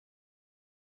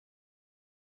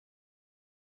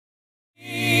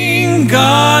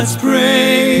God's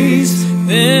praise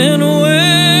than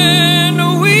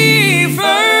when we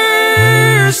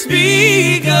first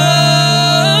begun.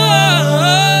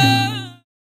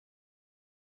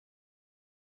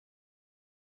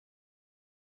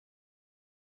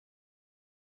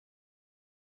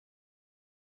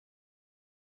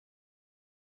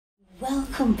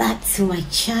 Welcome back to my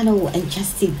channel, and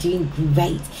just doing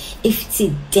great. If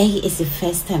today is the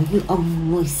first time, you are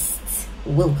most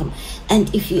welcome,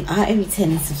 and if you are a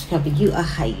returning subscriber, you are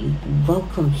highly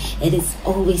welcome. It is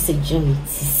always a joy to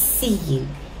see you.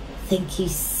 Thank you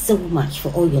so much for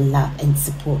all your love and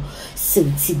support. So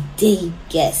today,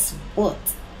 guess what?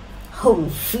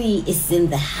 Homefree is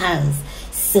in the house.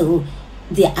 So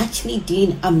they're actually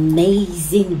doing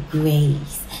Amazing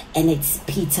Grace, and it's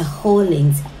Peter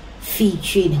Hollens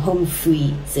featuring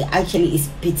Homefree. So actually it's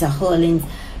Peter Hollens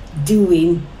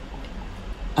doing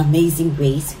Amazing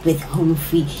Grace with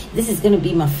Homefree. This is going to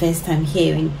be my first time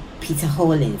hearing Peter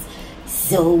Hollens.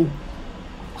 So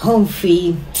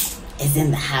Homefree is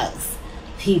in the house.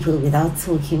 People, without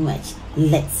talking much,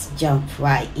 let's jump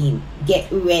right in. Get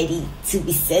ready to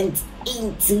be sent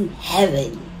into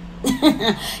heaven.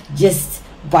 Just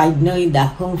by knowing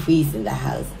that Homefree is in the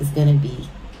house, it's going to be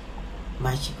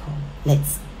magical.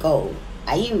 Let's go.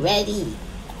 Are you ready?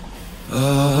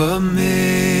 Amazing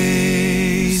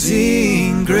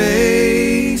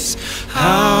grace,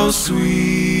 how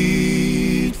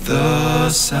sweet the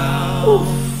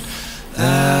sound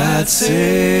that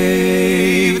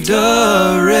saved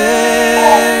a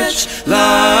wretch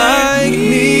like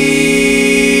me.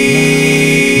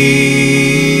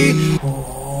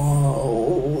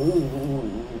 Oh,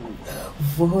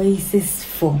 voices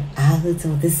from out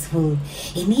of this world.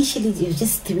 Initially there were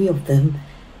just 3 of them,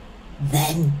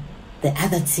 then the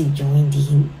other 2 joined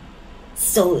in.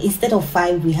 So instead of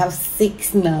 5, we have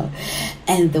 6 now,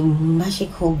 and the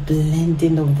magical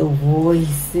blending of the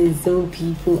voices. Oh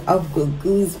people, I've got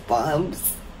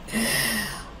goosebumps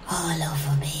all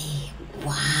over me.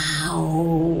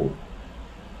 Wow.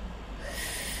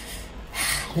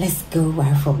 Let's go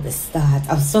right from the start.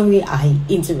 I'm sorry I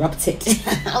interrupted.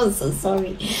 I'm so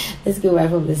sorry. Let's go right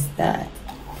from the start.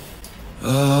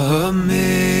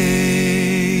 Amazing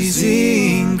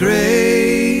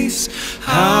grace,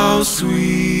 how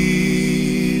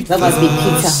sweet that must be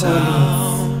Peter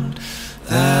sound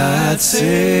that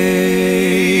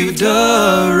saved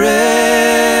a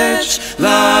wretch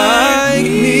like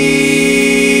me.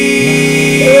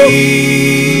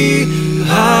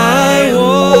 I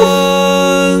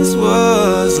once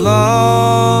was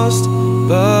lost,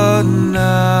 but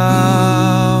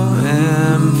now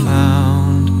am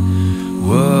found.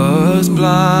 Was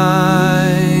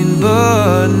blind,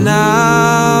 but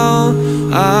now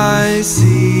I see.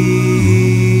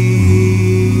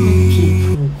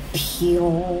 People,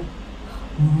 pure,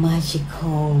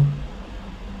 magical,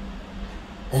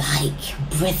 like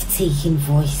breathtaking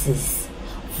voices.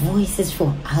 Voices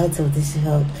from out of this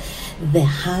world. The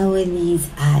harmonies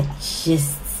are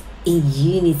just in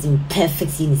unison,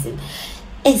 perfect unison.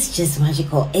 It's just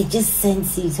magical. It just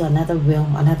sends you to another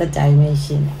realm, another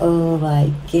dimension. Oh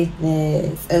my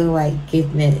goodness. Oh my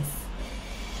goodness.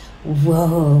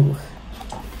 Whoa.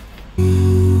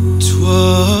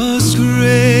 'Twas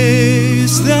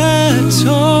grace that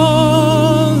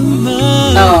taught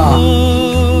my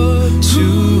heart to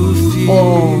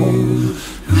feel,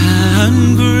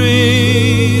 and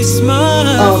grace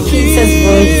my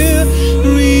fear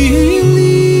relieved.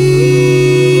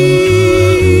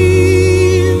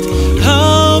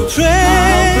 How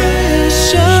precious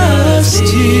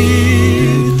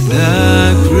did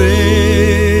that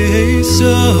grace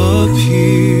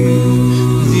appear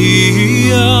the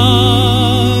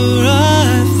hour I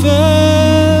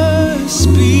first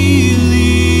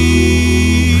believed.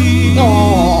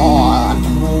 Oh, that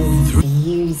was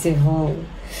beautiful.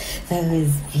 That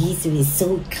was beautiful. So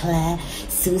clear,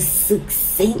 so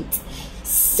succinct,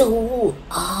 so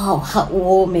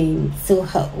heartwarming, so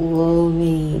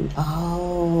heartwarming.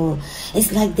 Oh,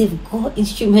 it's like they've got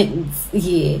instruments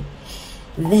here.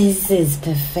 This is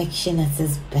perfection at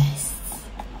its best.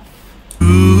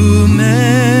 Through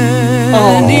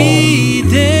many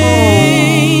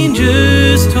dangers,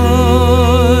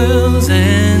 toils,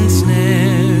 and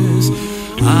snares,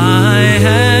 I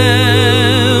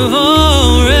have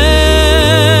already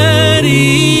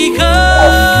come.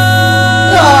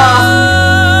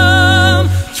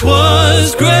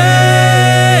 'Twas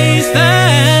grace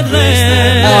that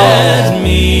led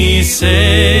me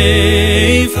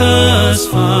safe thus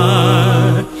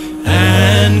far,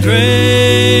 and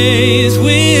grace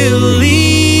will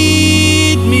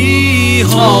lead me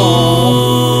home.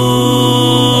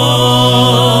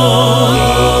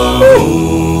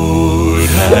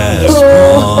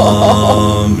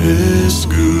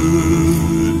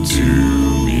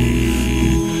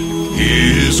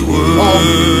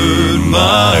 word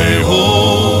my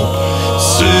hope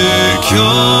secures.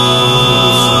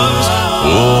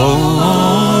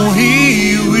 Oh,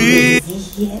 he will. Did you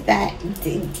hear that?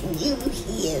 Did you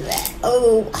hear that?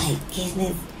 Oh my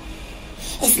goodness.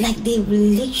 It's like they've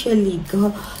literally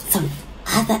got some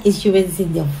other instruments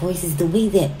in their voices. The way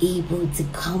they're able to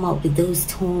come up with those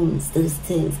tones, those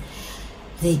things,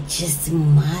 they're just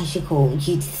magical.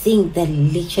 You'd think that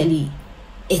literally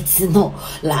it's not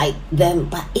like them,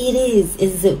 but it is.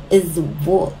 Is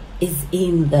what is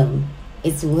in them.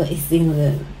 It's what is in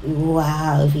them.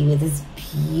 Wow, people, this is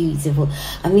beautiful.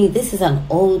 I mean, this is an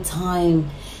old-time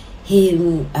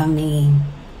hymn. I mean,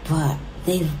 but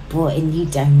they've brought a new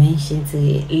dimension to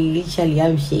it. Literally,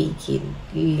 I'm shaking.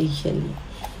 Literally.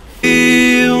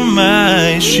 Feel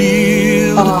my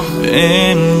shield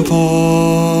and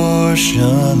portion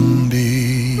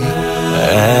be,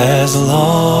 as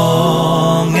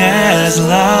long as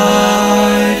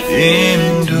life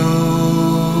endures.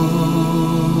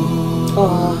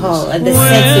 Oh, and the when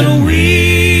second.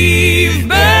 we've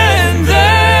been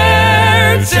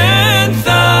there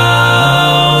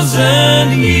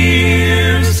 10,000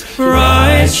 years,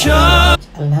 righteous. I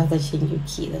love the change of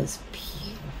key. That was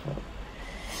beautiful.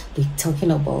 We're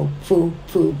talking about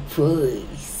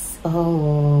BOYZ.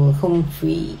 Oh,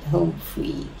 Homefree,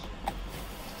 Homefree.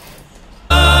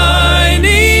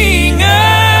 Shining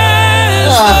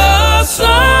as the sun,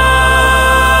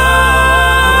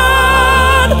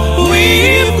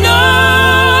 we've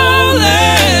no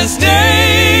less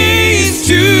days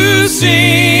to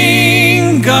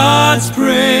sing God's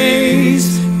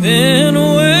praise than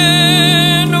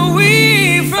when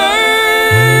we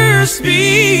first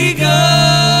begun.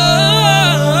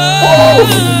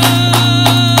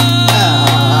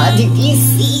 Did you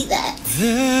see that?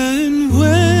 Then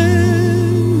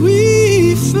when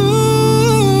we first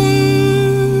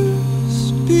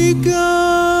begun.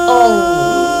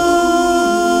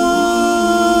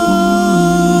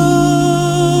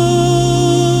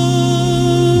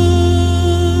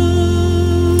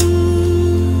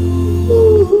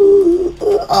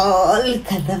 Oh,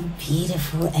 look at that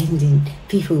beautiful ending.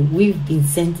 People, we've been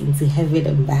sent into heaven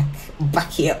and back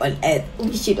here on earth.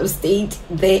 We should have stayed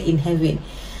there in heaven.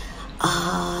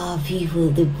 People,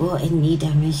 they brought a new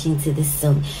dimension to this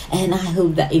song, and I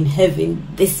hope that in heaven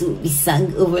this will be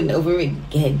sung over and over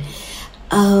again.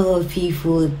 Oh,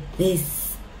 people,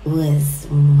 this was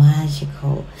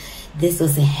magical. This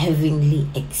was a heavenly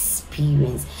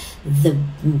experience. The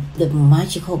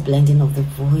magical blending of the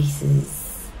voices.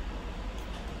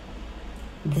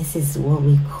 This is what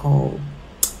we call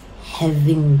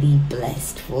heavenly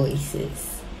blessed voices.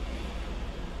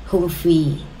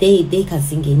 Homefree, they can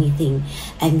sing anything.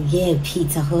 And yeah,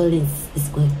 Peter Hollens has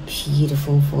got a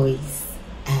beautiful voice.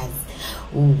 As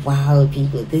wow,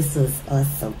 people, this was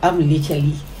awesome. I'm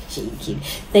literally shaking.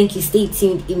 Thank you. Stay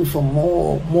tuned in for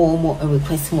more, and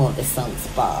request more of the songs.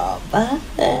 Bye bye.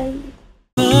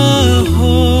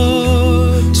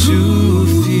 To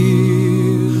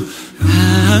feel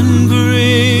and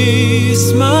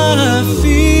grace my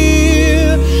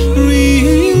fear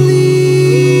relieved.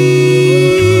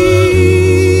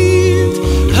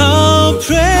 How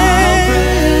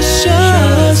precious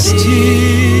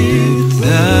did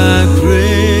that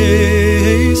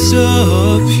grace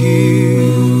appear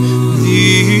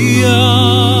the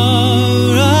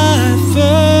hour I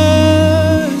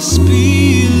first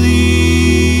believed.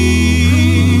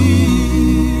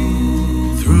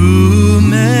 Through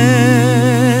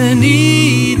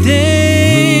many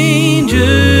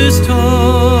dangers,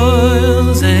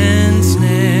 toils, and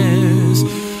snares,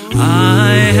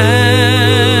 I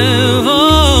have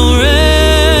already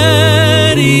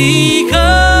come.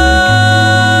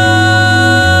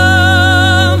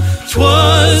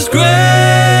 'Twas great.